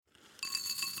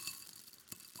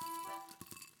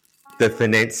the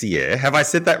financier. Have I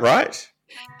said that right?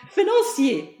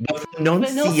 Financier. The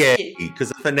financier, because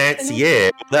a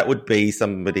financier, that would be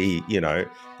somebody,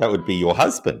 that would be your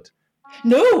husband.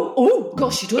 No. Oh,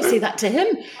 gosh, you don't say that to him.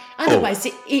 Otherwise,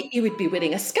 he would be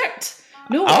wearing a skirt.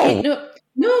 No.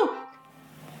 No.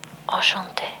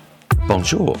 Enchanté.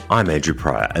 Bonjour, I'm Andrew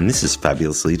Pryor, and this is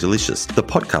Fabulously Delicious, the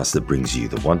podcast that brings you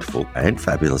the wonderful and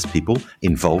fabulous people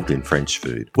involved in French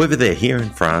food, whether they're here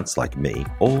in France like me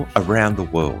or around the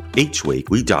world. Each week,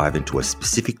 we dive into a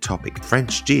specific topic,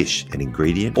 French dish, an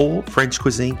ingredient, or French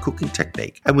cuisine cooking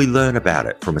technique, and we learn about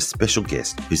it from a special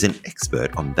guest who's an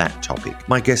expert on that topic.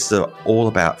 My guests are all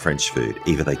about French food.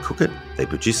 Either they cook it, they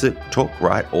produce it, talk,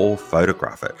 write, or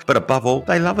photograph it. But above all,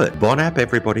 they love it. Bon app,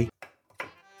 everybody.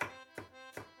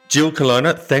 Jill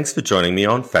Colonna, thanks for joining me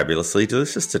on Fabulously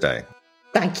Delicious today.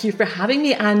 Thank you for having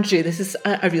me, Andrew. This is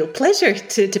a real pleasure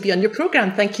to be on your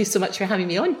programme. Thank you so much for having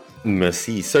me on.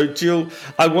 Merci. So, Jill,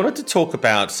 I wanted to talk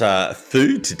about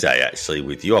food today, actually,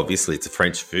 with you. Obviously, it's a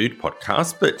French food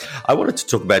podcast, but I wanted to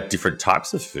talk about different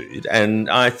types of food. And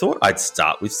I thought I'd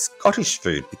start with Scottish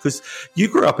food because you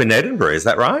grew up in Edinburgh, is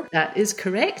that right? That is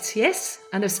correct, yes.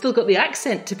 And I've still got the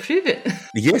accent to prove it.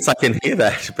 Yes, I can hear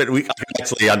that, but I can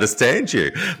actually understand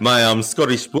you. My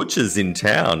Scottish butchers in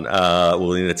town,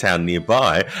 in a town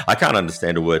nearby, I can't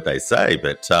understand a word they say,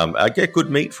 but I get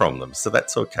good meat from them, so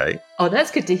that's okay. Oh,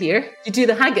 that's good to hear. You do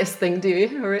the haggis thing, do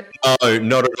you? Or... No,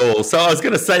 not at all. So I was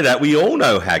going to say that we all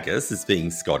know haggis as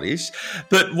being Scottish,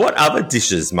 but what other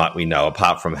dishes might we know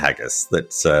apart from haggis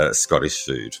that's Scottish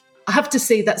food? I have to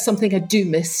say that something I do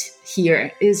miss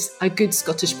here is a good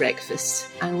Scottish breakfast.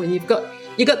 And when you got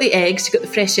the eggs, you've got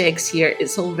the fresh eggs here,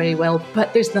 it's all very well,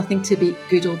 but there's nothing to beat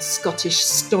good old Scottish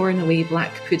storing away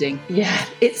black pudding. Yeah,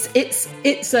 it's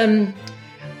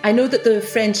I know that the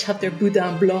French have their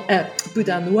boudin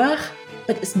noir,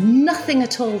 but it's nothing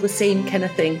at all the same kind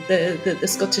of thing. The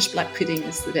Scottish black pudding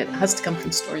it has to come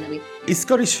from storing away. Is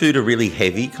Scottish food a really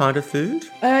heavy kind of food?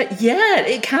 Yeah,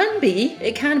 it can be.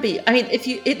 It can be. I mean,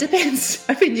 it depends.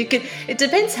 I mean, it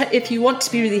depends if you want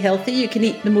to be really healthy. You can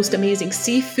eat the most amazing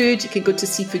seafood. You can go to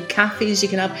seafood cafes. You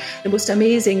can have the most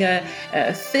amazing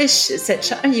fish,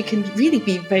 etc. And you can really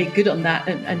be very good on that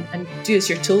and do as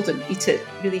you're told and eat it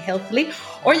really healthily.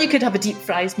 Or you could have a deep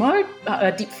fried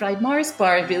Mars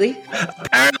bar, really.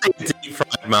 Apparently, deep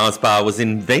fried Mars bar was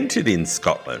invented in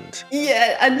Scotland.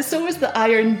 Yeah, and so was the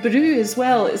iron brew as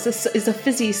well. It's a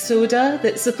fizzy soda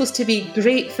that's supposed to be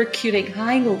great for curing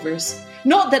hangovers.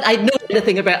 Not that I know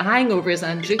anything about hangovers,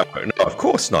 Andrew. No, of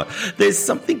course not. There's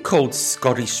something called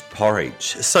Scottish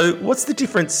porridge. So what's the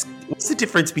difference? What's the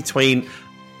difference between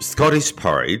Scottish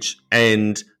porridge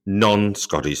and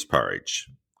non-Scottish porridge?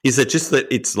 Is it just that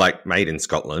it's like made in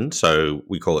Scotland, so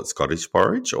we call it Scottish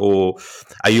porridge? Or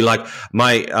are you like,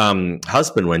 my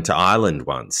husband went to Ireland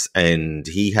once and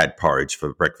he had porridge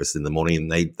for breakfast in the morning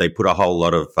and they put a whole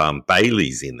lot of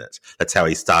Baileys in it. That's how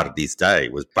he started his day,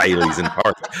 was Baileys and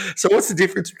porridge. So what's the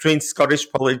difference between Scottish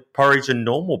porridge and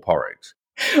normal porridge?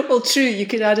 Well, true, you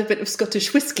could add a bit of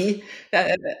Scottish whiskey.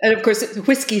 And of course, it's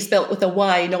whiskey spelt with a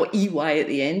Y, not EY at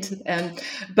the end. In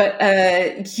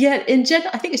general,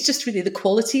 I think it's just really the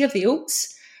quality of the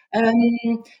oats.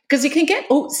 Because you can get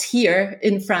oats here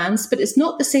in France, but it's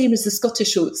not the same as the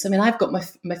Scottish oats. I mean, I've got my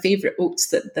favourite oats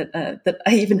that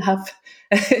I even have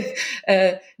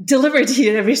delivered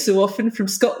here every so often from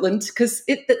Scotland, because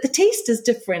the taste is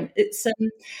different. It's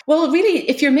really,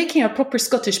 if you're making a proper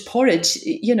Scottish porridge,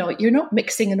 you're not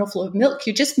mixing an awful lot of milk.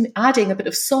 You're just adding a bit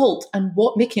of salt and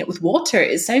making it with water.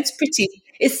 It sounds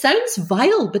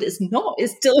vile, but it's not.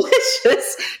 It's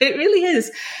delicious. It really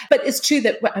is. But it's true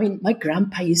that, my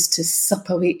grandpa used to sup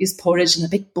away his porridge in a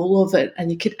big bowl of it,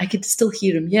 and I could still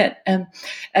hear him yet.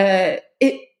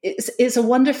 It's a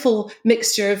wonderful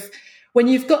mixture of, when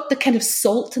you've got the kind of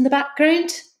salt in the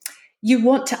background, you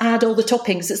want to add all the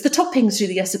toppings. It's the toppings,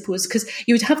 really, I suppose, because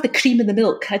you would have the cream in the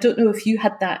milk. I don't know if you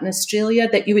had that in Australia,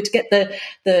 that you would get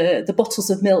the bottles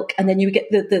of milk and then you would get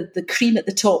the cream at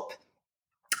the top.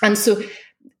 And so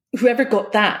whoever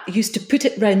got that used to put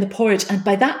it around the porridge, and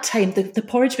by that time the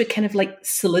porridge would kind of like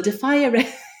solidify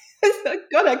around.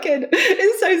 God,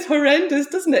 it sounds horrendous,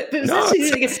 doesn't it? But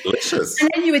it's delicious. And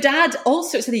then you would add all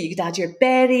sorts of things. You could add your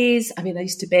berries. I mean, I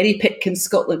used to berry pick in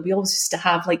Scotland. We always used to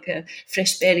have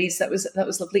fresh berries. That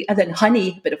was lovely. And then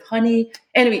honey, a bit of honey.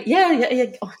 Anyway, yeah.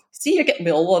 Oh, see, you're getting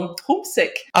me all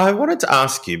homesick. I wanted to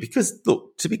ask you, because,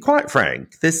 look, to be quite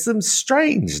frank, there's some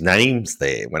strange names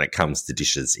there when it comes to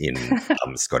dishes in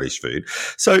Scottish food.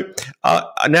 So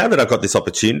now that I've got this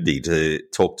opportunity to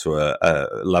talk to a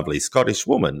lovely Scottish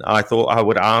woman, I thought I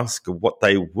would ask what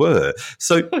they were.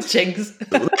 So Jinx.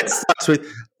 Let's start with,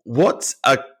 what's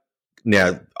a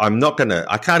Now,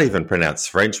 I can't even pronounce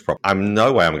French properly. I'm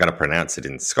no way I'm going to pronounce it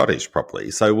in Scottish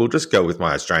properly. So we'll just go with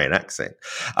my Australian accent.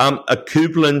 A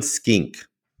Kublen skink,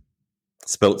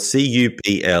 spelt Cublen,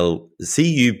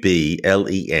 skink,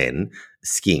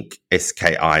 Skink.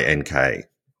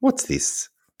 What's this?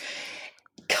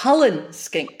 Cullen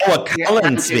skink. Oh, a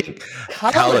Cullen skink.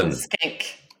 Cullen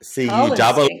skink. Culllen.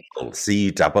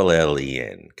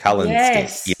 Cullen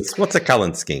skink. Yes. What's a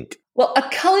Cullen skink? Well, a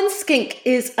Cullen skink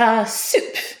is a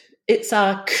soup. It's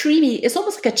a creamy, it's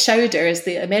almost like a chowder, as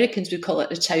the Americans would call it,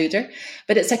 a chowder,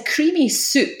 but it's a creamy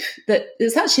soup that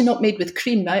is actually not made with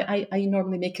cream. I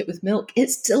normally make it with milk.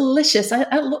 It's delicious.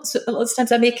 Lots of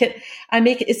times I make it.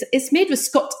 It's made with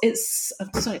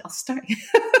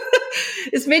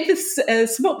it's made with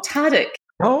smoked haddock.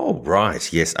 Oh,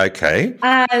 right. Yes. Okay.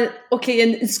 Okay.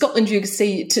 In Scotland, you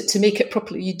say to make it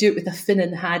properly, you do it with a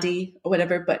Finnan haddie or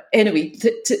whatever. But anyway,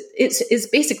 it's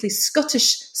basically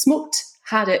Scottish smoked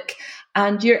haddock,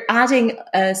 and you're adding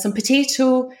some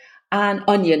potato and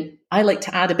onion. I like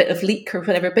to add a bit of leek or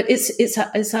whatever, but it's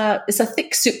a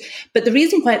thick soup. But the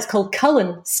reason why it's called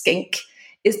Cullen skink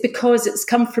is because it's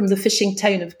come from the fishing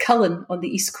town of Cullen on the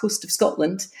east coast of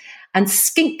Scotland, and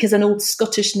skink is an old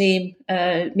Scottish name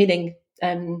meaning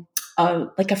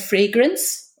like a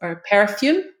fragrance or a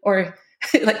perfume, or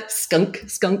like skunk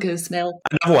smell.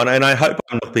 Another one, and I hope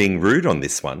I'm not being rude on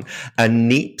this one, are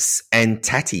neeps and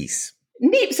tatties.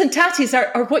 Neeps and tatties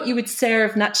are what you would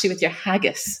serve naturally with your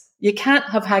haggis. You can't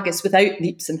have haggis without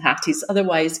neeps and tatties,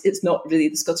 otherwise it's not really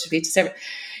the Scottish way to serve it.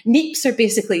 Neeps are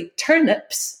basically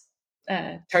turnips,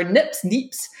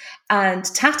 neeps, and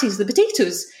tatties, the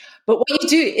potatoes. But what you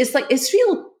do is it's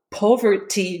real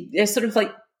poverty. It's sort of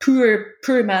like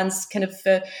poor man's kind of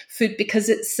food, because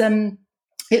it's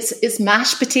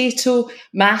mashed potato,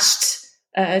 mashed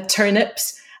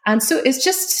turnips, and so it's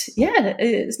just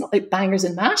it's not like bangers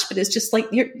and mash, but it's just like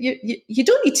you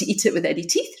don't need to eat it with any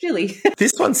teeth, really.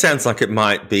 This one sounds like it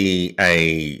might be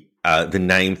the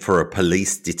name for a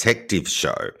police detective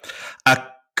show. A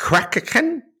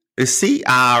Cracken,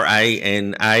 Cranachan.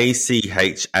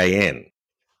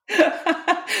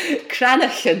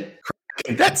 Cranachan.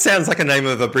 That sounds like a name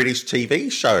of a British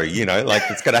TV show, like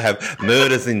it's going to have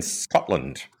murders in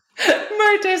Scotland.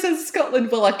 Murders in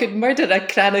Scotland. Well, I could murder a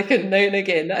Cranachan now and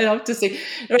again, I have to say.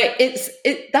 Right, it's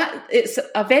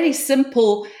a very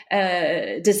simple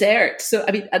dessert. So,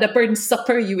 I mean, at a burn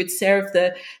supper, you would serve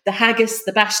the haggis,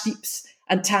 the bash neeps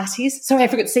and tatties. Sorry, I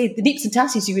forgot to say, the neeps and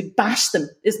tatties, you would bash them.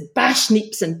 It's bash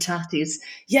neeps and tatties.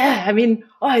 Yeah, I mean,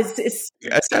 it's...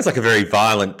 It sounds like a very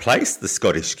violent place, the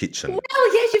Scottish kitchen. Well,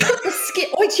 yeah, you've got the skin.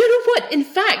 Oh, do you know what? In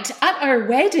fact, at our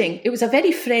wedding, it was a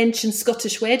very French and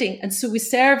Scottish wedding. And so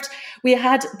we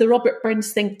had the Robert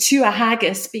Burns thing to a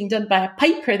haggis being done by a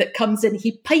piper that comes in.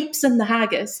 He pipes in the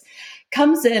haggis,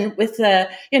 comes in with the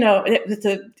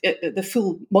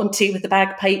full Monty with the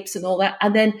bagpipes and all that,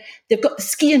 and then they've got the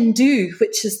scian dubh,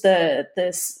 which is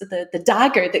the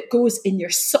dagger that goes in your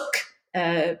sock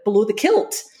below the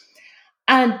kilt.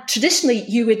 And traditionally,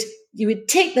 you would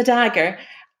take the dagger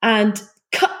and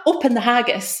cut open the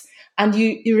haggis, and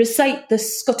you recite the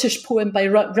Scottish poem by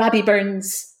Robbie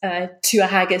Burns to a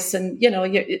haggis, and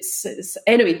it's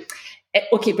anyway.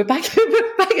 Okay, we're back.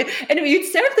 Anyway, you'd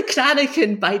serve the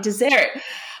Cranachan by dessert,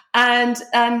 and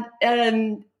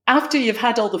after you've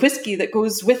had all the whiskey that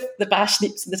goes with the bash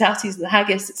neeps and the tatties and the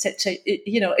haggis, etc.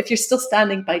 If you're still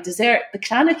standing by dessert, the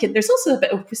Cranachan, there's also a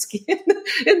bit of whiskey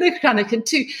in the Cranachan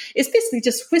too. It's basically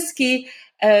just whiskey,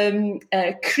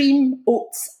 cream,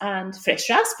 oats, and fresh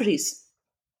raspberries.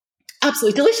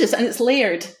 Absolutely delicious, and it's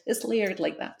layered. It's layered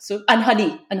like that. So, and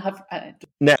honey, and have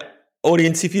now.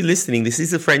 Audience, if you're listening, this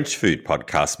is a French food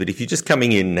podcast, but if you're just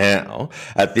coming in now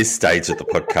at this stage of the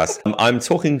podcast, I'm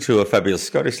talking to a fabulous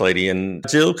Scottish lady, and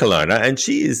Jill Colonna, and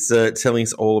she is telling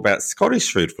us all about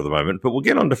Scottish food for the moment, but we'll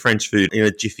get on to French food in a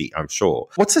jiffy, I'm sure.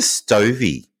 What's a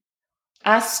stovey?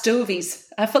 Stovies.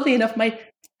 Funnily enough, my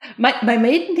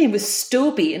maiden name was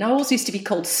Stoby, and I always used to be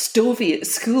called Stovey at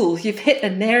school. You've hit a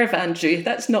nerve, Andrew.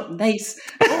 That's not nice.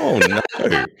 Oh, no.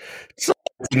 So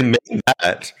I didn't mean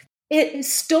that.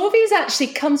 Stovies actually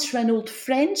comes from an old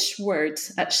French word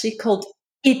actually called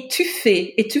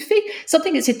étouffé. Étouffé,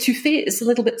 something that's étouffé is a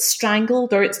little bit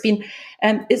strangled, or it's been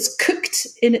it's cooked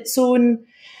in its own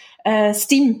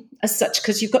steam as such,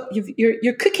 because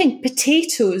you're cooking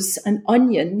potatoes and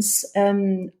onions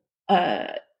in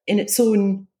its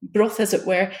own broth, as it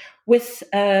were, with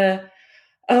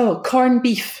corned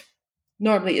beef.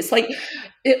 Normally, it's like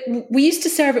we used to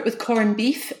serve it with corned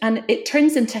beef, and it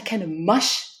turns into a kind of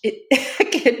mush.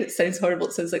 Again, it sounds horrible.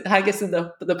 It sounds like the haggis and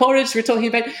the porridge we're talking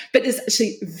about, but it's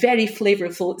actually very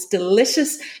flavourful. It's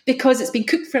delicious because it's been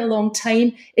cooked for a long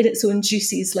time in its own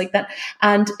juices like that.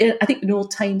 And I think in old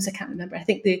times, I can't remember, I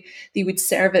think they would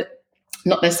serve it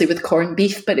not necessarily with corned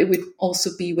beef, but it would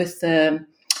also be with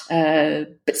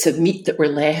bits of meat that were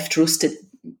left, roasted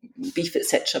beef,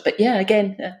 etc. But yeah,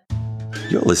 again...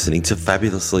 You're listening to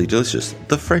Fabulously Delicious,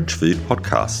 the French food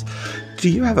podcast. Do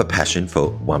you have a passion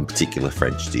for one particular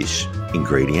French dish,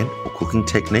 ingredient, or cooking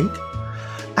technique?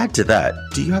 Add to that,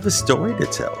 do you have a story to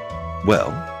tell? Well,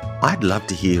 I'd love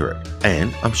to hear it,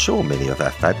 and I'm sure many of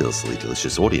our Fabulously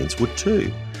Delicious audience would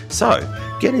too. So,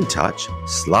 get in touch,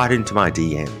 slide into my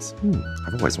DMs.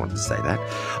 I've always wanted to say that.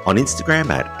 On Instagram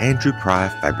at Andrew Pryor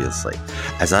Fabulously,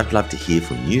 as I'd love to hear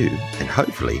from you and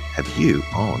hopefully have you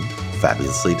on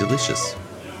Fabulously Delicious.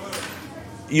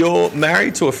 You're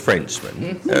married to a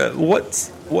Frenchman.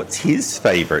 What's his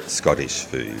favourite Scottish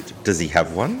food? Does he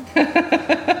have one?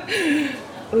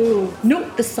 Oh,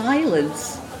 note the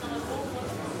silence.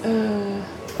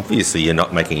 Obviously, you're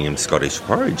not making him Scottish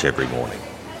porridge every morning.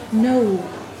 No.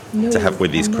 To have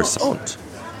with his croissant.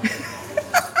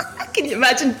 Can you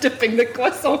imagine dipping the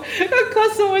croissant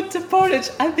into porridge?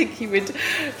 I think he would.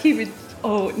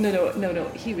 Oh no!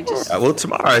 He would just. Well,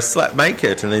 tomorrow make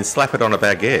it and then slap it on a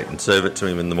baguette and serve it to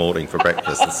him in the morning for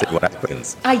breakfast and see what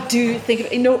happens. I do think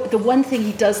the one thing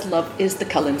he does love is the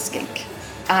Cullen skink,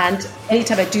 and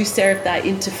anytime I do serve that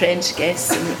into French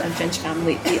guests and French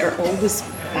family, they are always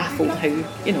baffled how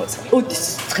it's like,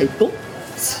 this is très bon,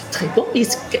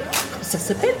 ça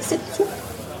s'appelle cette soupe.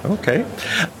 Okay,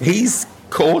 he's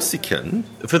Corsican.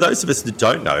 For those of us that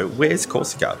don't know, where's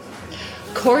Corsica?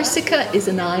 Corsica is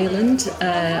an island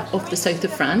of the south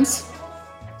of France,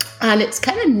 and it's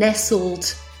kind of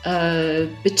nestled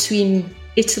between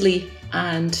Italy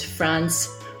and France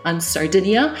and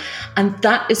Sardinia, and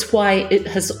that is why it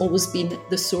has always been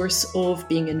the source of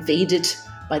being invaded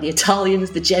by the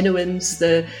Italians, the Genoans,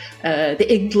 the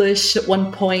English at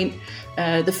one point,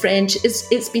 the French.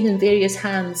 It's been in various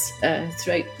hands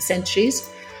throughout the centuries.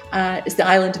 It's the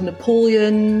island of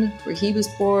Napoleon, where he was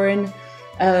born.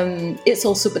 It's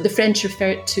also, but the French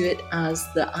refer to it as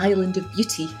the Island of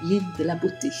Beauty, l'île de la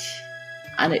beauté.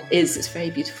 And it's very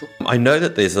beautiful. I know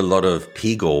that there's a lot of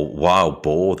pig or wild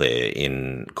boar there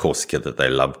in Corsica that they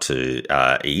love to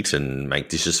eat and make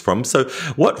dishes from. So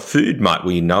what food might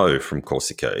we know from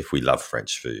Corsica if we love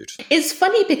French food? It's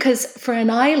funny because for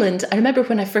an island, I remember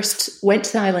when I first went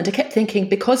to the island, I kept thinking,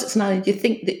 because it's an island, you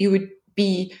think that you would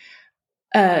be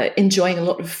enjoying a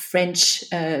lot of French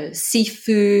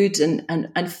seafood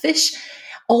and fish.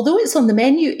 Although it's on the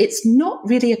menu, it's not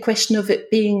really a question of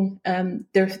it being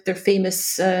their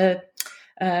famous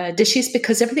dishes,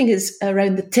 because everything is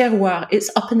around the terroir.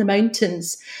 It's up in the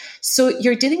mountains. So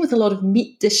you're dealing with a lot of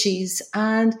meat dishes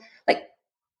and like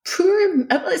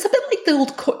it's a bit like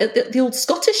the old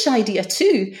Scottish idea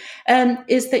too,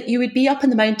 is that you would be up in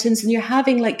the mountains and you're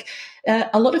having like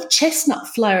a lot of chestnut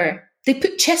flour. They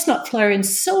put chestnut flour in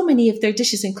so many of their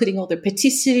dishes, including all their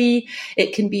patisserie.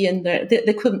 It can be in the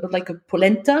equivalent of like a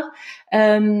polenta.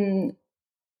 I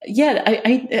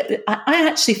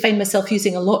actually find myself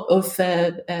using a lot of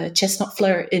chestnut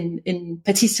flour in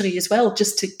patisserie as well,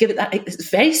 just to give it that.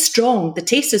 It's very strong. The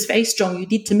taste is very strong. You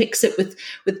need to mix it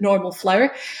with normal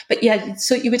flour. But yeah,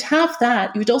 so you would have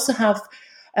that. You would also have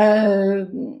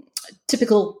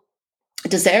typical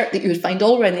dessert that you would find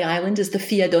all around the island is the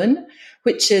fiadon,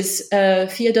 which is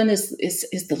fiadon is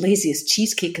the laziest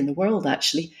cheesecake in the world,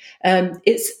 actually.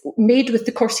 It's made with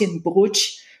the Corsican broch.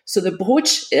 So the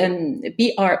broch,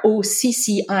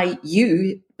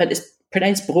 Brocciu, but it's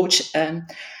pronounced broch,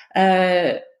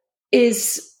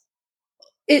 it's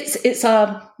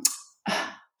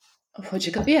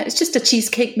just a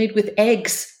cheesecake made with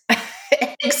eggs,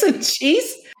 eggs and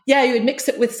cheese. Yeah, you would mix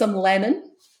it with some lemon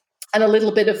and a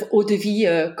little bit of eau de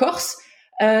vie Corse.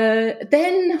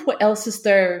 Then what else is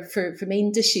there for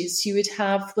main dishes? You would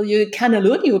have, your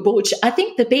cannelloni or broch. I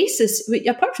think the basis,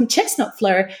 apart from chestnut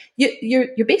flour,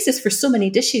 your basis for so many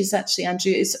dishes, actually,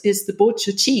 Andrew, is the broch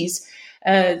or cheese.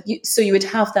 So you would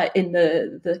have that in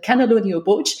the cannelloni or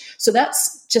broch. So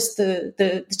that's just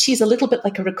the cheese, a little bit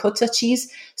like a ricotta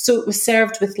cheese. So it was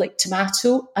served with like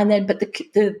tomato, and then, but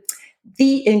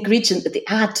the ingredient that they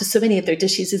add to so many of their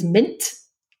dishes is mint,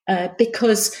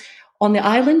 because on the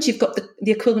island, you've got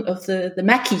the equivalent of the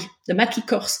maquis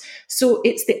Corse. So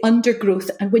it's the undergrowth.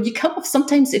 And when you come off,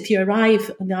 sometimes if you arrive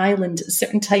on the island at a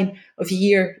certain time of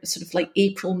year, sort of like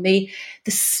April, May,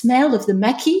 the smell of the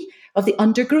maquis, of the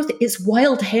undergrowth, is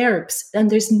wild herbs. And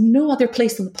there's no other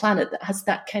place on the planet that has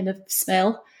that kind of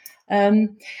smell.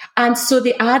 And so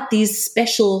they add these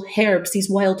special herbs, these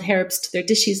wild herbs to their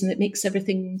dishes, and it makes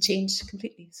everything change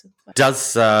completely. So,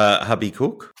 Does hubby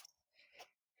cook?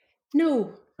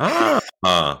 no.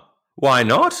 Why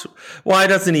not? Why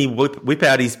doesn't he whip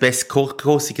out his best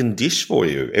Corsican dish for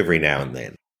you every now and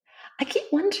then? I keep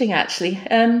wondering, actually.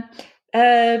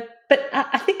 But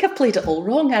I think I've played it all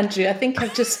wrong, Andrew. I think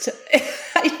I've just...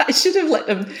 I should have let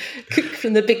him cook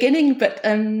from the beginning, but...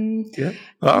 Yeah.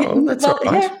 Oh, that's all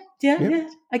right. Yeah.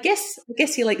 I guess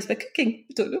he likes my cooking.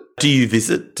 I don't know. Do you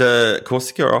visit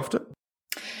Corsica often?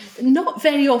 Not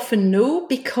very often, no,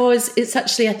 because it's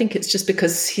actually, I think it's just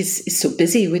because he's so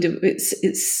busy.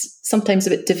 It's sometimes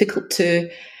a bit difficult to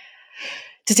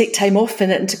take time off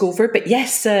and to go over. But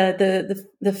yes,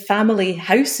 the family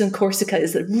house in Corsica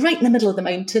is right in the middle of the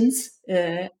mountains.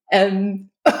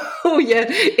 Oh yeah,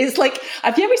 it's like,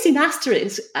 have you ever seen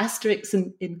Asterix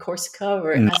in Corsica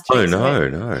or Asterix?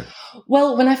 No.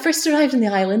 Well, when I first arrived on the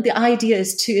island, the idea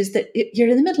is that you're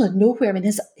in the middle of nowhere. I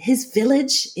mean, his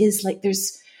village is like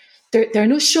there are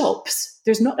no shops.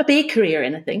 There's not a bakery or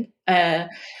anything.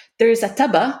 There's a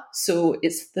taba, so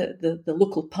it's the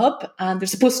local pub, and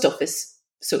there's a post office.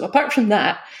 So apart from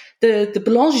that, the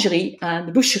boulangerie and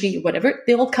the boucherie or whatever,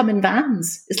 they all come in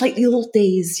vans. It's like the old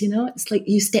days, It's like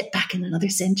you step back in another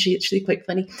century. It's really quite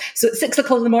funny. So at 6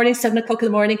 o'clock in the morning, 7 o'clock in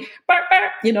the morning, bark,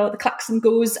 bark, the klaxon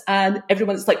goes, and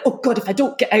everyone's like, oh God, if I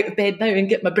don't get out of bed now and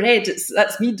get my bread,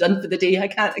 that's me done for the day. I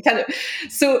can't.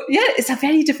 So yeah, it's a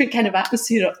very different kind of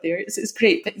atmosphere up there. It's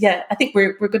great. But yeah, I think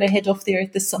we're going to head off there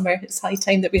this summer. It's high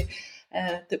time that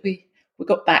we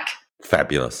got back.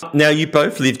 Fabulous. Now, you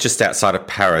both live just outside of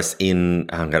Paris I'm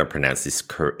going to pronounce this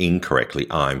incorrectly,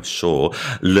 I'm sure,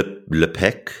 Le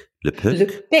Pec? Le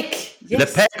Pec, yes. Le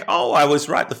Pec. Oh, I was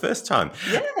right the first time.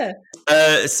 Yeah.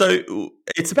 So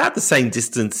it's about the same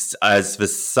distance as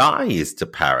Versailles is to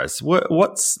Paris.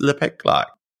 What's Le Pec like?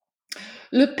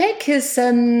 Le Pec is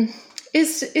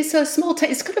a small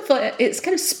town. It's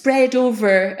kind of spread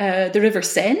over the River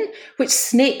Seine, which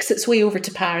snakes its way over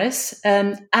to Paris.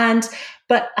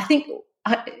 But I think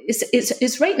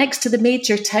it's right next to the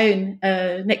major town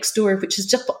next door, which is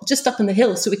just up on the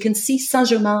hill, so we can see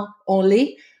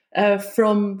Saint-Germain-en-Laye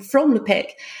from Le Pec.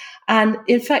 And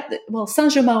in fact,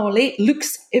 Saint-Germain-en-Laye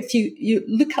looks, if you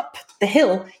look up the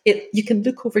hill, you can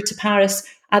look over to Paris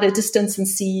at a distance and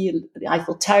see the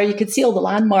Eiffel Tower. You can see all the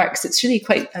landmarks. It's really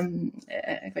quite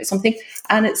something,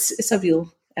 and it's a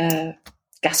real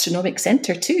gastronomic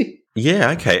centre too.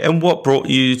 Yeah, okay. And what brought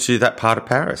you to that part of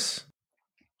Paris?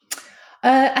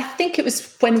 I think it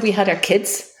was when we had our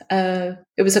kids.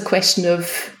 It was a question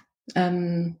of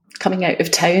coming out of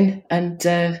town and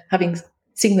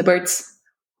seeing the birds,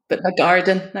 but a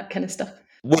garden, that kind of stuff.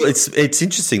 Well, it's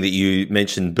interesting that you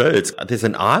mentioned birds. There's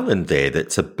an island there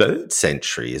that's a bird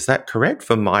sanctuary. Is that correct,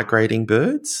 for migrating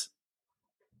birds?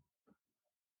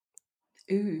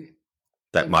 Ooh.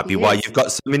 That might be why you've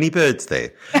got so many birds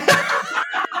there.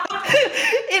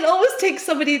 It always takes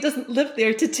somebody who doesn't live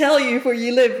there to tell you where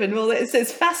you live, and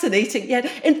it's fascinating. Yeah,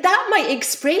 and that might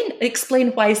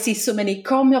explain why I see so many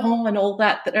cormorants and all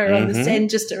that are on the Seine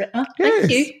just around.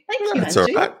 Thank you, That's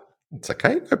Andrew. all right. It's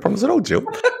okay. No problems at all, Jill.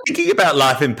 Thinking about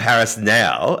life in Paris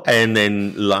now and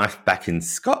then life back in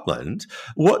Scotland,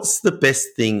 what's the best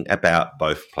thing about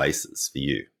both places for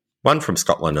you? One from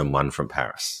Scotland and one from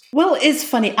Paris. Well, it's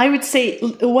funny. I would say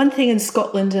one thing in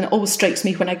Scotland, and it always strikes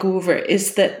me when I go over,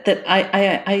 is that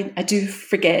I do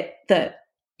forget that,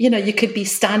 you could be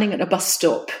standing at a bus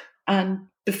stop, and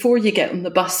before you get on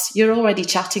the bus, you're already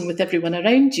chatting with everyone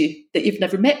around you that you've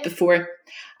never met before.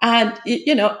 And,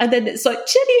 and then it's like,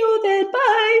 cheerio then,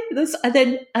 bye.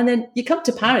 And then you come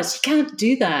to Paris, you can't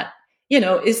do that.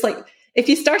 It's like, if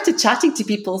you started chatting to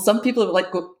people, some people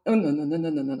would go, oh,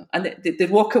 no. And they'd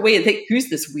walk away and think, who's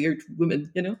this weird woman,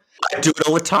 I do it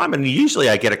all the time, and usually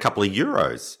I get a couple of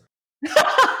euros.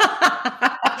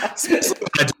 Especially when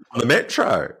I do it on the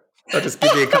metro. They'll just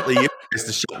give me a couple of euros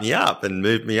to shut me up and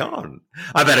move me on.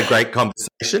 I've had a great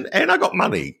conversation and I got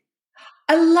money.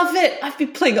 I love it. I've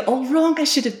been playing it all wrong. I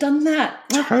should have done that.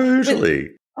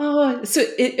 Totally. So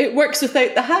it works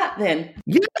without the hat then?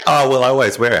 Yeah. Oh, well, I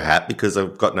always wear a hat because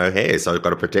I've got no hair, so I've got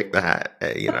to protect the hat,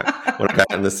 when I'm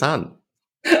out in the sun.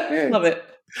 Yeah. Love it.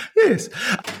 Yes.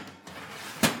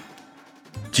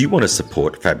 Do you want to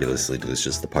support Fabulously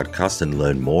Delicious, the podcast, and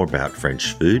learn more about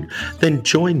French food? Then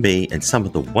join me and some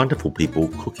of the wonderful people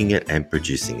cooking it and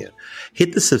producing it.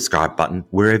 Hit the subscribe button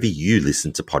wherever you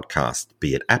listen to podcasts,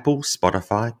 be it Apple,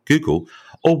 Spotify, Google,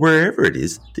 or wherever it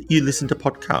is that you listen to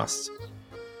podcasts.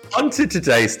 On to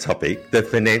today's topic, the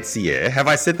Financier. Have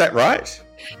I said that right?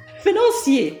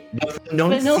 Financier.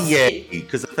 Financier,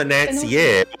 because a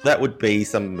financier, that would be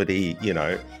somebody,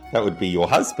 that would be your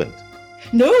husband.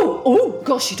 No, oh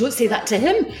gosh, you don't say that to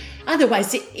him.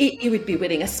 Otherwise, he would be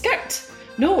wearing a skirt.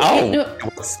 No,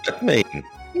 What's that mean?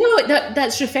 No,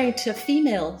 that's referring to a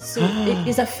female. So it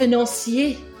is a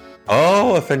financier.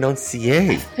 Oh, a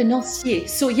financier. Financier.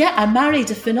 So yeah, I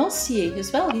married a financier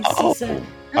as well. That's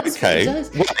okay.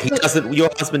 What he does. Your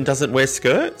husband doesn't wear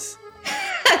skirts?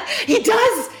 He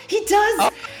does.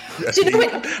 Oh. Do you know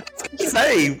what?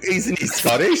 Isn't he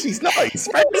Scottish? He's not. He's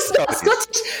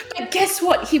Scottish. But guess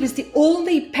what? He was the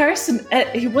only person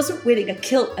who wasn't wearing a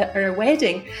kilt at our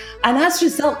wedding, and as a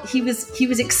result, he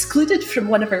was excluded from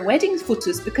one of our wedding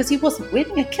photos because he wasn't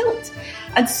wearing a kilt.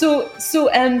 And so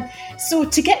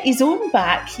to get his own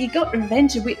back, he got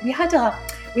revenge.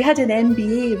 We had an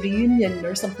MBA reunion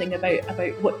or something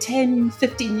about 10,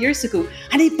 15 years ago,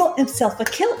 and he bought himself a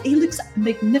kilt. He looks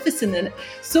magnificent in it,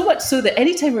 so much so that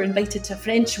anytime we're invited to a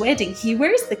French wedding, he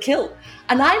wears the kilt,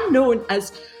 and I'm known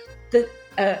as the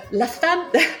la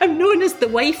femme. I'm known as the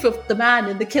wife of the man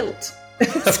in the kilt.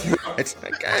 Right.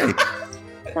 Okay.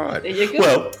 Right. There you go.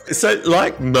 Well, so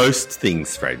like most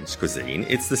things French cuisine,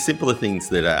 it's the simpler things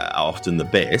that are often the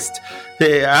best.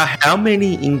 There are how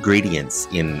many ingredients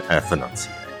in a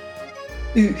financier?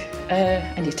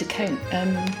 I need to count.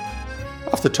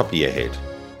 Off the top of your head.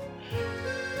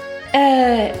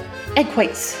 Egg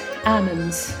whites,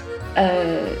 almonds,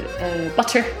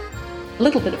 butter, a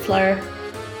little bit of flour,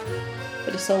 a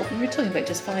bit of salt. We were talking about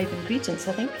just 5 ingredients,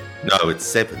 I think. No, it's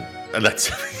 7. And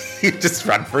that's you just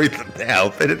run through them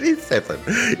now, but it is 7,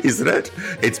 isn't it?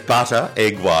 It's butter,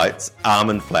 egg whites,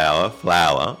 almond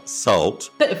flour, salt.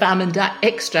 Bit of almond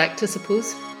extract, I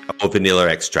suppose. Or vanilla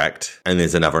extract, and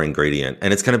there's another ingredient.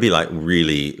 And it's going to be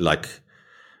really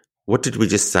what did we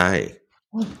just say?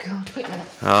 Oh, God, wait a minute.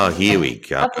 Oh, here we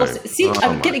go. See,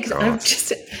 I've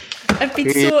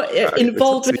been so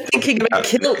involved with thinking about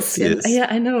kilts. Yes. Yeah,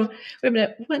 I know. Wait a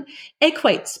minute. Egg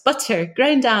whites, butter,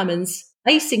 ground almonds,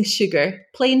 icing sugar,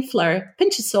 plain flour,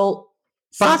 pinch of salt.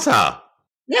 Butter.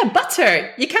 Yeah,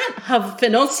 butter. You can't have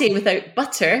financier without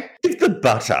butter. With the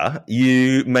butter,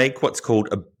 you make what's called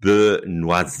a beurre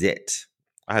noisette.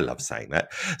 I love saying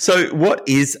that. So, what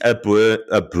is a beurre?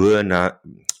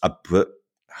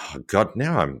 Oh God!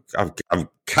 Now I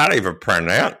can't even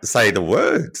say the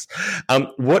words.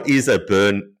 What is a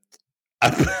beurre?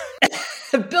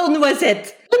 Beurre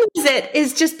noisette. Beurre noisette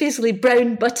is just basically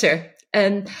brown butter.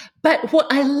 But what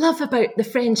I love about the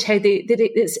French, how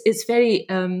it's very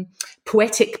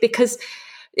poetic, because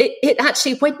it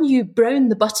actually, when you brown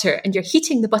the butter and you're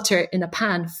heating the butter in a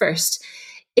pan first,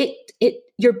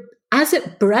 as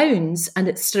it browns and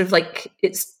it's sort of like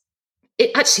it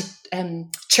actually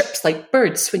chirps like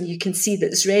birds when you can see that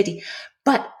it's ready.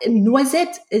 But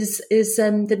noisette is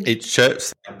it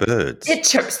chirps like birds. It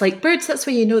chirps like birds. That's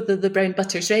where you know the brown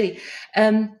butter's ready.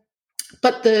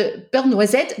 But the beurre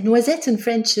noisette in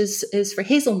French is for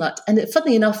hazelnut. And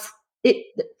funnily enough,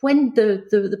 when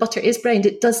the butter is browned,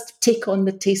 it does take on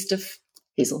the taste of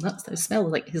hazelnuts. They smell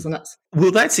like hazelnuts.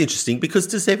 Well, that's interesting, because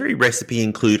does every recipe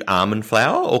include almond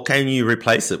flour, or can you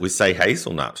replace it with, say,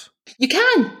 hazelnut? You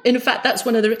can. In fact, that's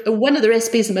one of the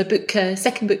recipes in my book,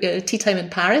 second book, Tea Time in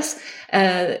Paris.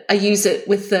 I use it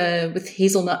with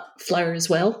hazelnut flour as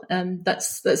well.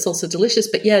 That's also delicious.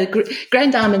 But yeah,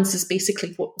 ground almonds is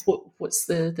basically what's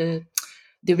the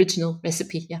original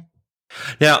recipe. Yeah.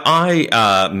 Now,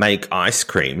 I make ice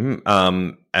cream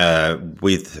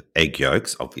with egg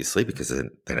yolks, obviously, because then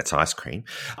it's ice cream.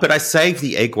 But I save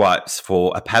the egg whites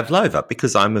for a pavlova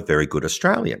because I'm a very good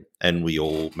Australian, and we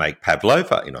all make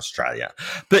pavlova in Australia.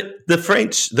 But the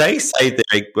French, they save their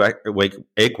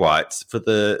egg whites for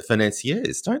the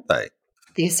financiers, don't they?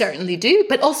 They certainly do,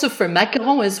 but also for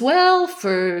macarons as well,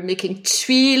 for making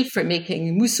tuiles, for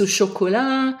making mousse au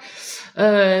chocolat,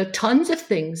 tons of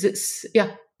things.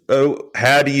 Oh,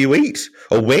 how do you eat,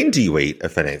 or when do you eat a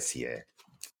financier?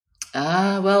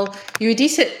 Well, you would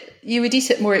eat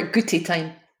it more at goûter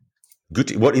time.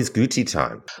 What is goûter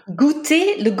time?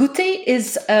 Le goûter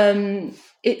is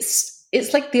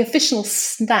it's like the official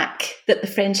snack that the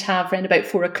French have around about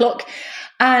 4:00,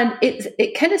 and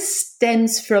it kind of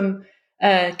stems from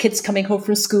kids coming home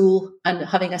from school and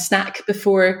having a snack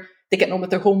before they get on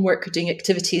with their homework or doing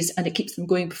activities, and it keeps them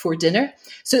going before dinner.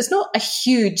 So it's not a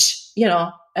huge,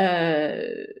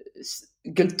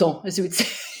 gueuleton, as you would say.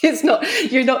 It's not,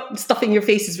 you're not stuffing your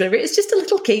faces, whatever. It's just a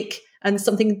little cake and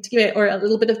something, or a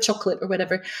little bit of chocolate or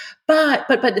whatever. But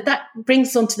that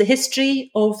brings on to the history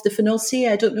of the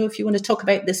financier. I don't know if you want to talk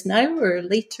about this now or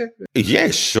later.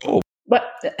 Yeah, sure.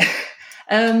 But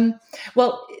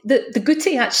well, the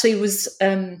goûter actually was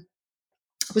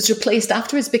was replaced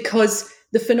afterwards because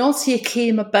the Financier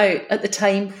came about at the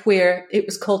time where it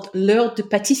was called l'heure de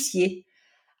pâtissier.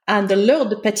 And the l'heure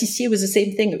de pâtissier was the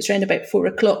same thing. It was around about 4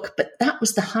 o'clock, but that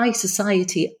was the high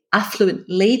society, affluent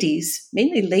ladies,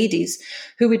 mainly ladies,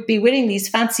 who would be wearing these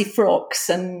fancy frocks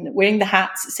and wearing the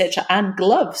hats, etc., and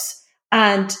gloves.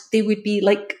 And they would be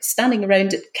like standing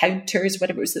around at counters,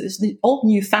 whatever it was. So there's all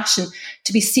new fashion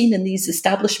to be seen in these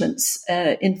establishments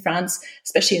in France,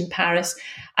 especially in Paris.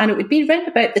 And it would be around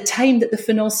about the time that the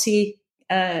Financier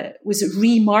was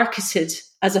remarketed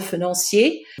as a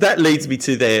Financier. That leads me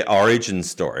to their origin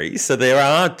story. So there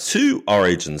are two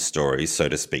origin stories, so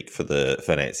to speak, for the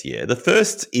Financier. The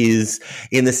first is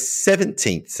in the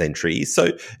 17th century.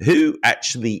 So who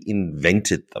actually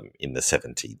invented them in the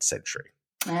 17th century?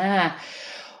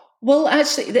 Well,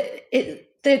 actually,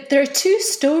 there are two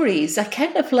stories. I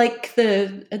kind of like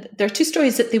there are two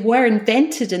stories that they were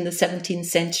invented in the 17th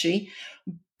century,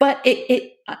 but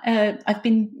I've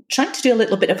been trying to do a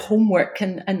little bit of homework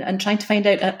and trying to find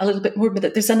out a little bit more about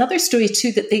it. There's another story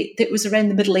too that was around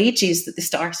the Middle Ages that they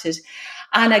started,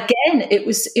 and again it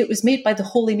was made by the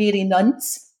Holy Mary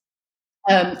nuns,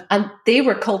 and they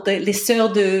were called les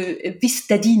Sœurs de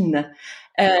Vistadine.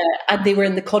 And they were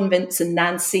in the convents in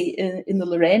Nancy in the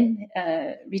Lorraine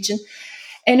region.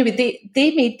 Anyway,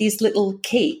 they made these little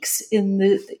cakes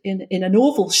in an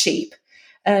oval shape,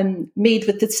 made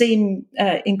with the same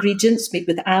ingredients, made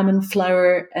with almond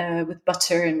flour, with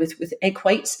butter, and with egg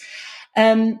whites.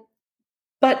 But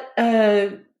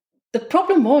the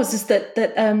problem is that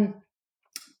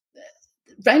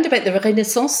round about the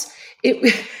Renaissance,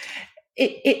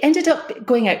 it ended up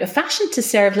going out of fashion to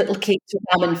serve little cakes with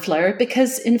almond flour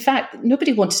because, in fact,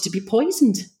 nobody wanted to be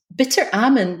poisoned. Bitter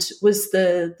almond was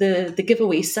the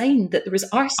giveaway sign that there was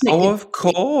arsenic. Oh, of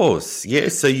course. Yeah,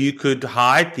 so you could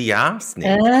hide the arsenic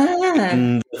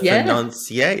in the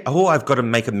Financier. Oh, I've got to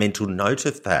make a mental note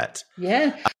of that.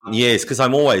 Yeah. Yes, because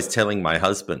I'm always telling my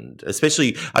husband,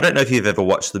 especially, I don't know if you've ever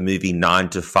watched the movie 9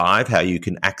 to 5, how you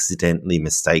can accidentally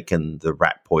mistaken the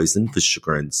rat poison for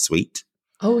sugar and sweet.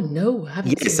 Oh, no.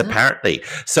 Yes, apparently.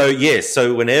 So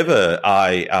whenever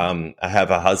I have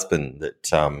a husband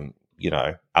that,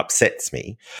 upsets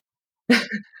me,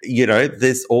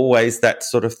 there's always that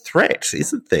sort of threat,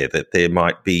 isn't there, that there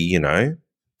might be,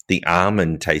 the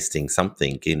almond tasting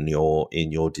something in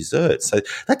your dessert. So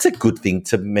that's a good thing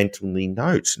to mentally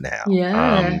note now.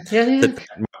 Yeah. That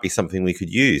might be something we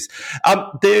could use.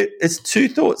 There is two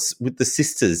thoughts with the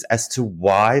sisters as to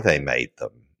why they made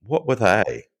them. What were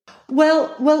they?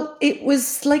 Well, it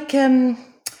was like I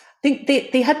think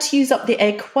they had to use up the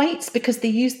egg whites because they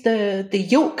used the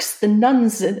yolks. The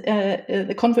nuns,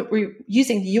 the convent were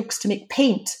using the yolks to make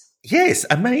paint. Yes,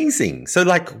 amazing. So,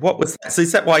 what was that? So,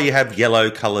 is that why you have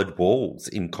yellow-coloured walls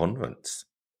in convents?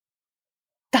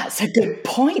 That's a good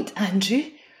point, Andrew.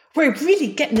 We're really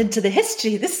getting into the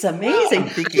history. This is amazing. I'm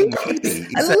thinking maybe.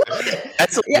 I love it.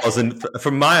 It wasn't,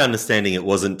 from my understanding, it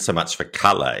wasn't so much for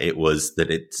colour. It was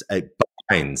that it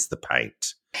binds the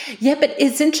paint. Yeah, but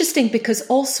it's interesting because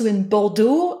also in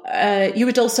Bordeaux, you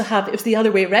would also have, it was the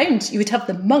other way around, you would have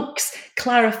the monks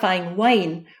clarifying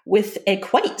wine with egg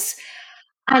whites.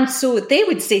 And so they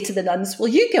would say to the nuns, well,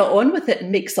 you get on with it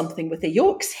and make something with the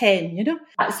yolks, hen,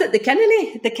 That's it, the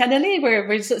cannelé,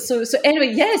 where so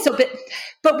anyway, yeah. So,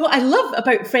 but what I love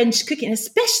about French cooking,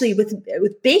 especially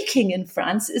with baking in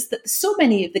France, is that so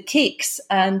many of the cakes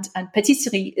and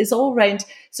patisserie is all around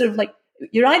sort of like,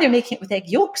 you're either making it with egg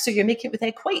yolks or you're making it with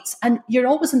egg whites. And you're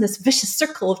always in this vicious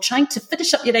circle of trying to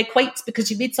finish up your egg whites because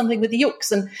you made something with the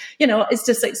yolks. And, it's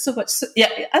just like so much. Yeah,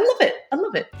 I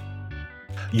love it.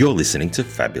 You're listening to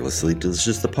Fabulously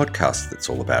Delicious, the podcast that's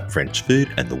all about French food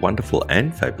and the wonderful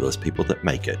and fabulous people that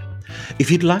make it.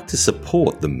 If you'd like to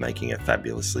support them making it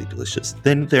fabulously delicious,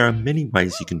 then there are many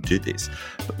ways you can do this.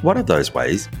 But one of those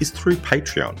ways is through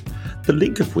Patreon, the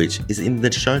link of which is in the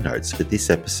show notes for this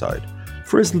episode.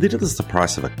 For as little as the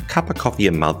price of a cup of coffee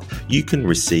a month, you can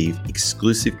receive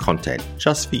exclusive content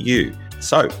just for you.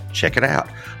 So check it out.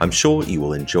 I'm sure you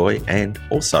will enjoy, and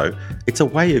also it's a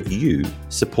way of you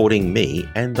supporting me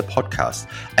and the podcast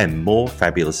and more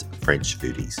fabulous French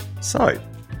foodies. So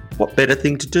what better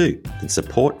thing to do than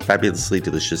support Fabulously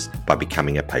Delicious by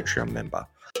becoming a Patreon member?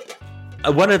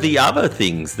 One of the other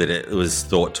things that it was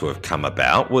thought to have come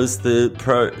about was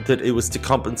that it was to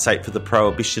compensate for the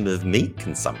prohibition of meat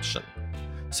consumption.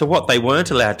 So what, they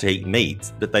weren't allowed to eat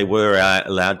meat, but they were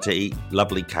allowed to eat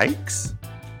lovely cakes?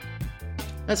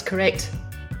 That's correct.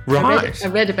 Right. I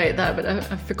read about that, but I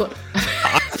forgot.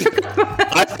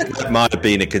 I think that might have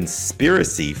been a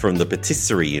conspiracy from the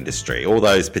patisserie industry, all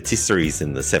those patisseries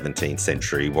in the 17th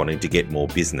century wanting to get more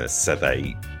business, so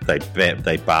they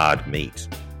barred meat.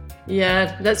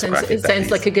 Yeah, That's what I think it sounds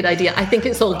is. like a good idea. I think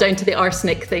it's all down to the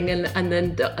arsenic thing and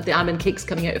then the almond cakes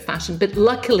coming out of fashion. But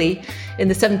luckily, in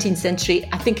the 17th century,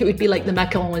 I think it would be like the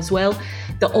macaron as well,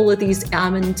 that all of these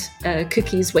almond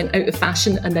cookies went out of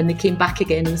fashion and then they came back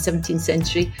again in the 17th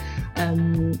century.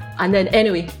 And then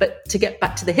anyway, but to get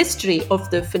back to the history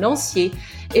of the Financier,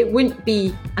 it wouldn't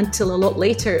be until a lot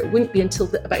later, it wouldn't be until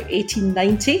about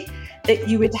 1890 that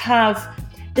you would have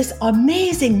this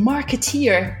amazing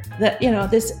marketeer that, you know,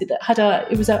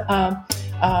 it was a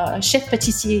chef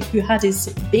pâtissier who had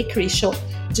his bakery shop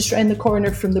just around the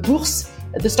corner from the Bourse,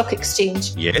 the stock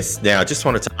exchange. Yes. Now, I just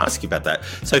wanted to ask you about that.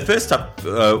 So first up,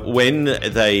 when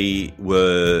the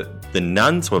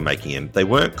nuns were making them, they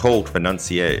weren't called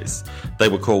financiers. They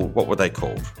were called, what were they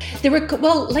called? They were,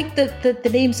 well, like the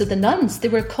names of the nuns, they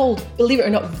were called, believe it or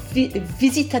not,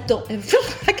 visitandines.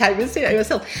 I can't even say it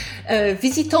myself.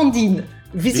 Visitandines.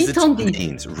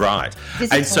 Visitandines, right.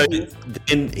 Visitandines. And so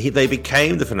then they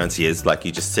became the financiers, like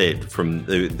you just said, from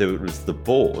there was the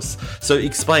Bourse. So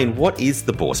explain, what is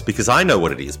the Bourse? Because I know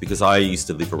what it is, because I used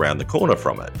to live around the corner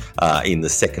from it, in the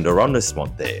second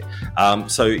arrondissement there.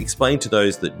 So explain to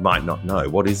those that might not know,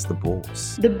 what is the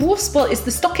Bourse? The Bourse, well, is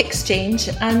the stock exchange,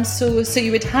 and so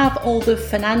you would have all the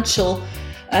financial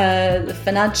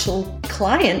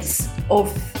clients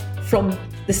from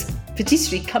this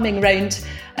patisserie coming round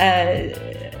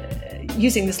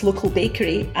using this local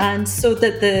bakery, and so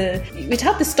that we'd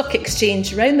have the stock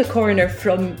exchange around the corner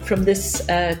from this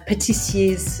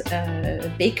pâtissier's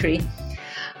bakery.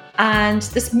 And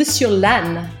this Monsieur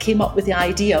Lannes came up with the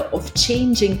idea of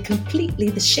changing completely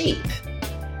the shape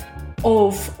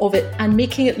of it and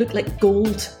making it look like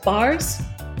gold bars,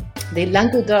 the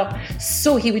lingots d'or.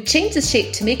 So he would change the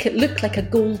shape to make it look like a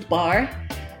gold bar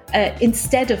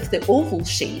instead of the oval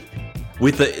shape. So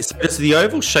does the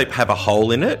oval shape have a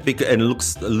hole in it? And it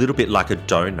looks a little bit like a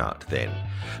donut then?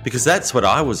 Because that's what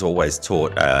I was always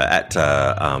taught at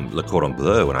Le Cordon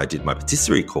Bleu when I did my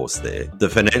patisserie course there. The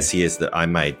financiers that I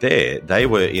made there, they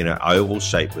were in an oval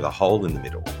shape with a hole in the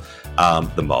middle,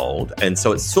 the mould. And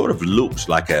so it sort of looked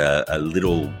like a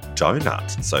little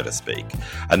donut, so to speak.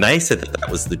 And they said that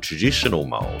was the traditional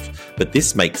mould. But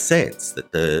this makes sense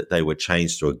that they were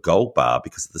changed to a gold bar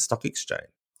because of the stock exchange.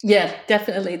 Yeah,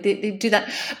 definitely. They do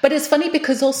that. But it's funny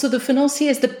because also the Financier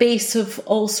is the base of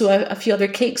also a few other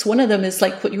cakes. One of them is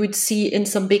like what you would see in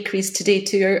some bakeries today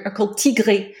too, are called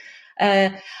tigrés.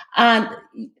 And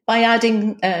by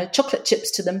adding chocolate chips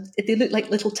to them, they look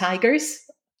like little tigers.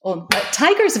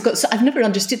 Tigers have got, I've never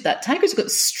understood that. Tigers have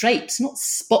got stripes, not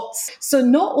spots. So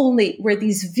not only were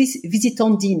these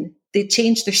visitandines, they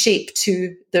changed their shape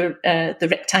to the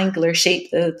rectangular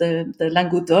shape, the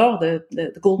lingot d'or,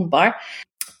 the golden bar.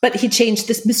 But he changed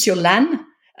this. Monsieur Lannes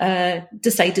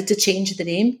decided to change the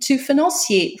name to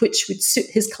Financier, which would suit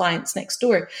his clients next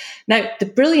door. Now, the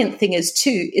brilliant thing is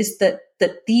that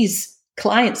these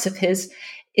clients of his,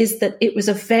 is that it was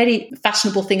a very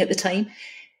fashionable thing at the time.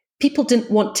 People didn't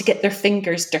want to get their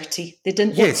fingers dirty. They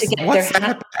didn't want to get what's their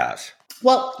that about?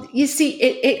 Well, you see,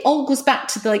 it all goes back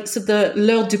to the likes of the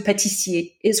l'heure du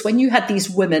pâtissier. Is when you had these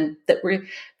women that were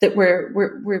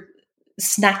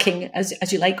snacking,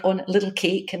 as you like, on a little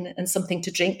cake and something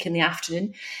to drink in the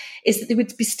afternoon, is that they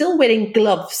would be still wearing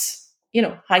gloves. You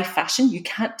know, high fashion. You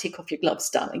can't take off your gloves,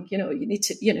 darling. You need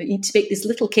to make these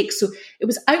little cakes. So it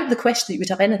was out of the question that you would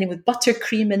have anything with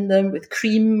buttercream in them, with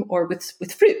cream or with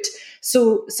fruit.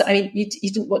 So I mean,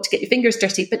 you didn't want to get your fingers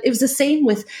dirty. But it was the same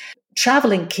with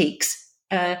traveling cakes.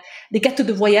 The gâteaux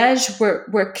de voyage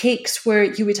were cakes where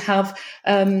you would have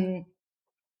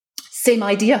same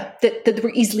idea that they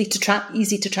were easy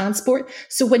to transport.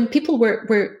 So when people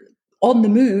were on the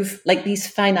move, like these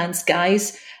finance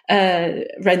guys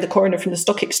around the corner from the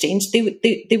stock exchange, they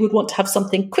would want to have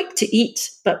something quick to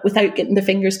eat, but without getting their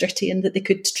fingers dirty, and that they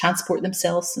could transport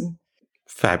themselves. And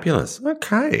fabulous.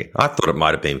 Okay, I thought it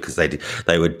might have been because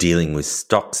they were dealing with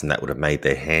stocks, and that would have made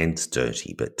their hands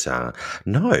dirty. But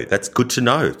no, that's good to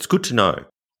know. It's good to know.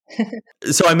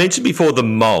 So I mentioned before the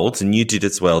molds, and you did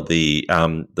as well, the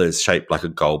shaped like a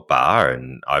gold bar,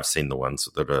 and I've seen the ones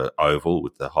that are oval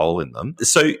with the hole in them.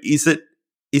 So is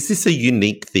this a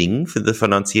unique thing for the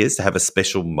financiers to have a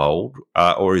special mold,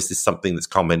 or is this something that's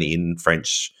common in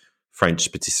French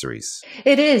patisseries?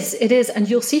 It is, and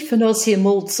you'll see financier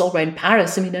molds all around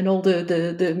Paris. I mean, in all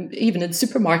the even in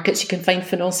supermarkets, you can find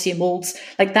financier molds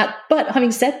like that. But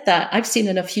having said that, I've seen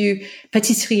in a few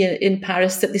patisseries in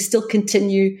Paris that they still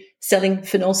continue selling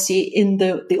financier in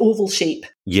the oval shape.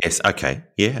 Yes. Okay.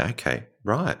 Yeah. Okay.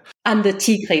 Right. And the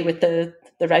tigre with the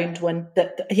round one.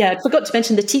 I forgot to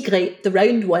mention the tigre, the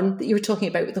round one that you were talking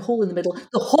about with the hole in the middle.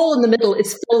 The hole in the middle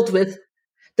is filled with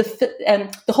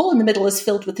the hole in the middle is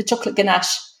filled with the chocolate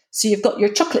ganache. So you've got your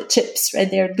chocolate chips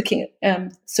right there, looking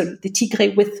at sort of the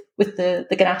tigre with the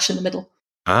ganache in the middle.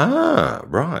 Ah,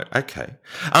 right. Okay.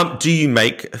 Do you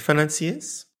make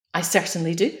financiers? I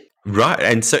certainly do. Right.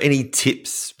 And so any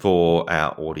tips for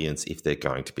our audience if they're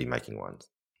going to be making ones?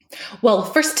 Well,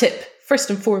 first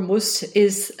and foremost,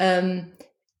 is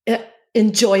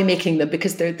enjoy making them,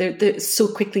 because they're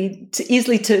so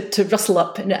easily to rustle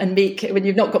up and make when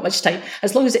you've not got much time.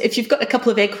 As long as if you've got a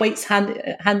couple of egg whites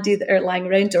handy that are lying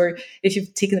around, or if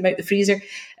you've taken them out the freezer,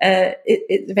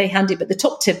 it's very handy. But the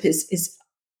top tip is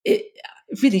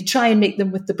really try and make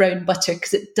them with the brown butter,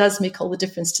 because it does make all the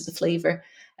difference to the flavour.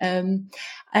 And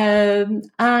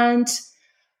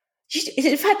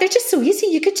in fact, they're just so easy.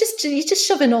 You just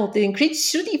shove in all the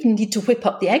ingredients. You don't even need to whip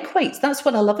up the egg whites. That's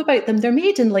what I love about them. They're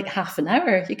made in like half an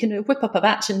hour. You can whip up a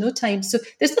batch in no time. So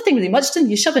there's nothing really much to them.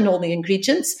 You shove in all the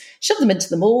ingredients, shove them into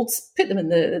the molds, put them in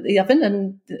the oven,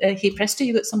 and hey presto,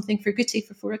 you got something for goûter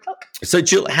for 4 o'clock. So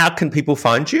Jill, how can people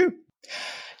find you?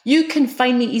 You can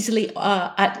find me easily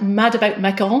at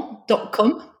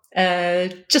madaboutmacaron.com,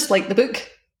 just like the book.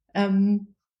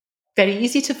 Very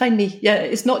easy to find me. Yeah,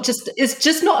 it's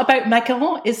just not about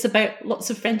macaron. It's about lots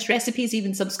of French recipes,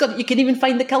 even some Scottish. You can even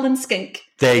find the Cullen skink.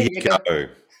 There you go.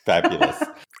 Fabulous.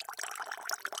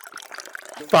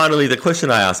 Finally, the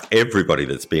question I ask everybody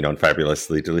that's been on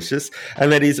Fabulously Delicious, and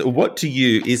that is, what to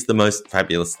you is the most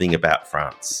fabulous thing about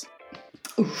France?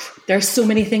 Oof, there are so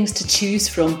many things to choose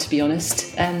from, to be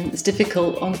honest. It's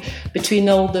difficult between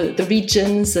all the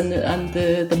regions and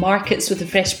the markets with the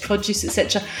fresh produce,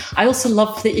 etc. I also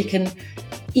love that you can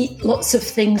eat lots of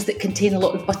things that contain a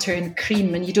lot of butter and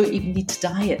cream, and you don't even need to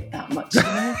diet that much. You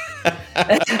know?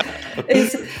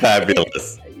 It's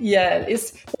fabulous.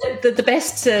 It's the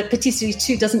best patisserie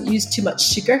too doesn't use too much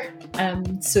sugar.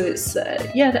 So it's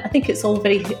I think it's all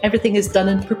everything is done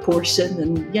in proportion,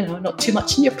 and not too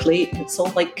much in your plate. It's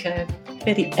all like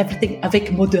everything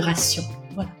avec modération.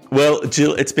 Voilà. Well,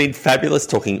 Jill, it's been fabulous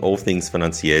talking all things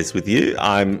financiers with you.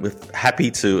 I'm happy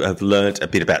to have learnt a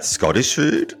bit about Scottish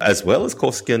food as well as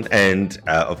Corsican, and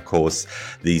of course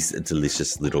these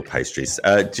delicious little pastries.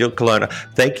 Jill Colonna,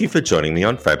 thank you for joining me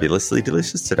on Fabulously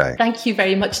Delicious today. Thank you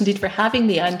very much indeed for having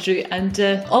me, Andrew. And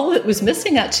all that was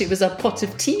missing actually was a pot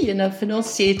of tea and a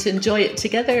financier to enjoy it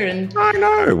together. And I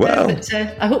know. Well, but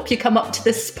I hope you come up to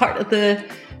this part of the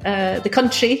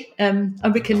country, and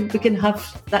we can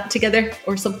have that together,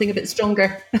 or something a bit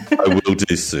stronger. I will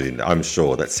do soon, I'm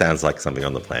sure. That sounds like something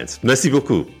on the plans. Merci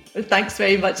beaucoup. Thanks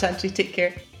very much, Andrew. Take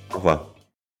care. Au revoir.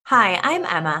 Hi, I'm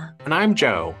Emma. And I'm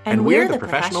Joe. And we're the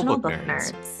Professional Book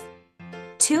Nerds.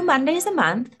 2 Mondays a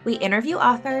month, we interview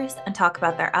authors and talk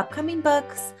about their upcoming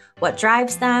books, what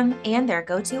drives them, and their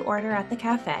go-to order at the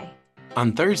cafe.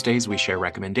 On Thursdays, we share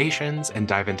recommendations and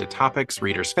dive into topics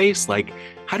readers face, like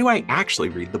how do I actually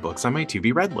read the books on my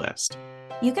to-be-read list?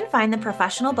 You can find the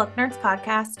Professional Book Nerds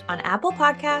podcast on Apple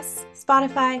Podcasts,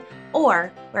 Spotify, or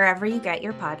wherever you get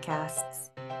your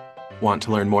podcasts. Want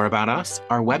to learn more about us?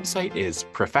 Our website is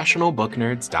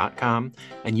professionalbooknerds.com,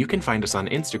 and you can find us on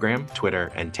Instagram,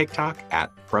 Twitter, and TikTok at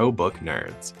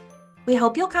ProBookNerds. We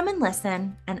hope you'll come and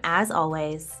listen, and as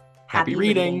always, Happy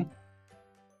reading.